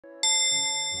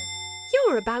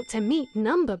You're about to meet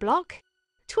number block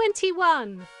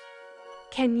 21.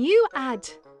 Can you add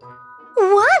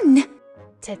 1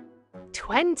 to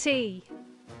 20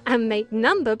 and make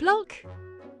number block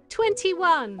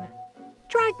 21?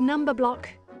 Drag number block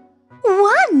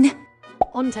 1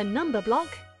 onto number block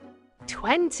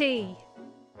 20.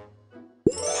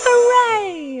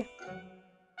 Hooray!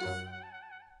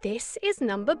 This is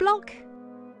number block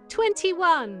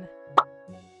 21.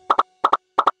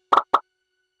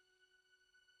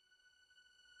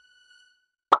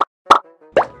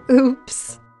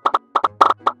 Oops!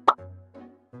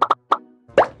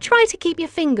 Try to keep your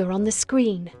finger on the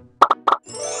screen.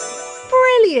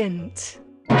 Brilliant!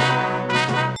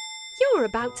 You're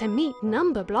about to meet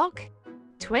number block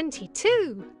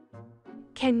 22.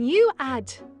 Can you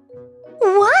add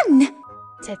 1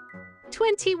 to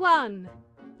 21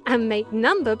 and make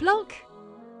number block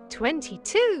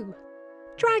 22?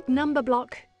 Drag number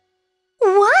block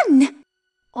 1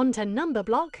 onto number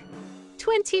block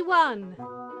 21.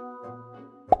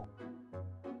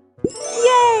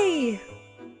 Yay!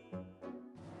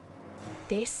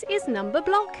 This is number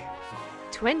block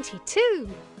 22.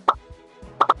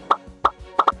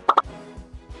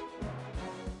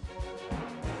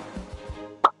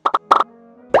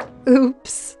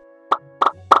 Oops!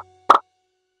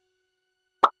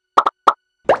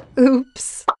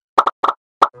 Oops!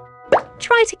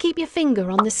 Try to keep your finger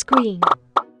on the screen.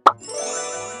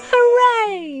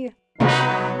 Hooray!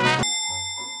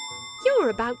 You're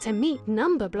about to meet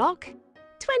number block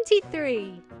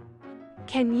 23.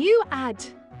 Can you add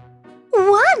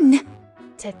 1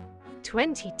 to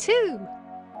 22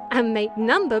 and make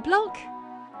number block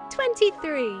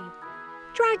 23?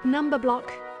 Drag number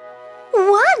block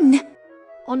 1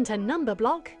 onto number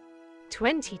block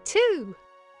 22.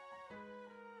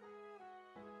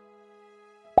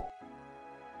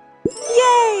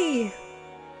 Yay!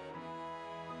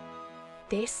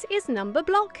 This is number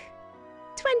block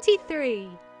 23.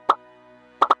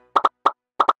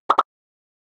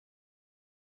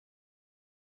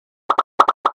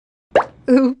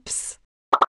 Oops!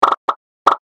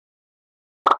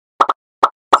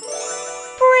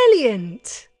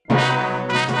 Brilliant!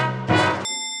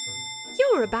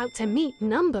 You're about to meet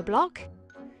number block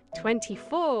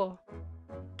 24.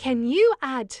 Can you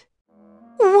add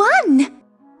 1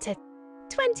 to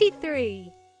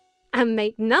 23 and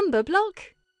make number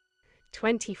block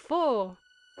 24?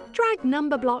 Drag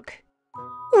number block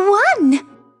 1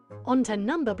 onto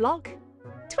number block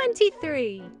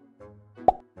 23.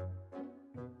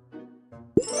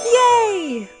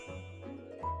 Yay!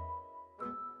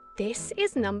 This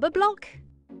is number block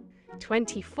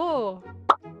 24.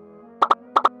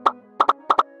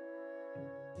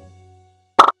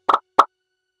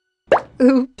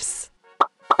 Oops!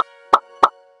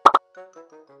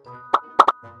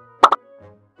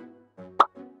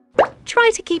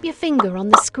 Try to keep your finger on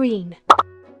the screen.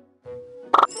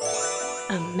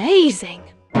 Amazing!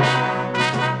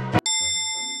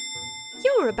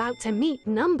 You're about to meet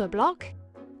number block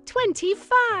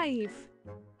 25.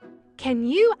 Can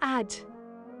you add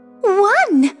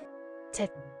 1 to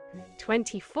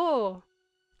 24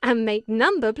 and make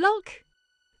number block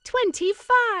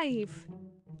 25?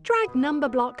 Drag number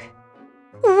block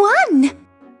 1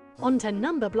 onto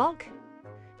number block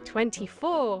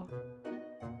 24.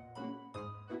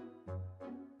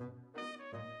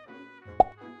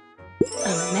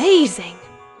 Amazing!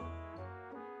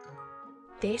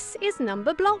 This is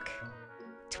number block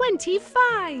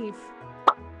 25.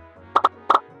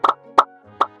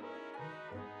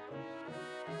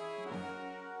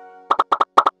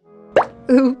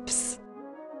 Oops!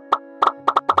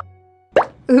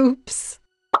 Oops!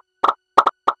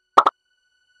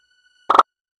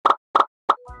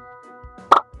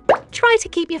 Try to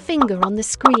keep your finger on the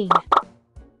screen.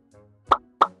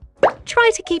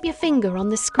 Try to keep your finger on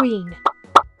the screen.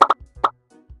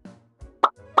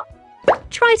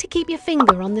 Try to keep your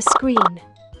finger on the screen.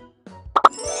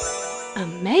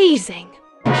 Amazing!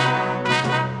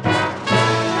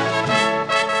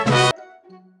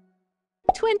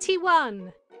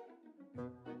 "21,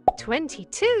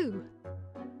 22,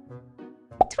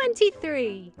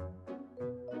 23,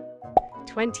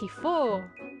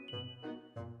 24,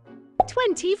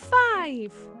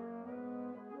 25.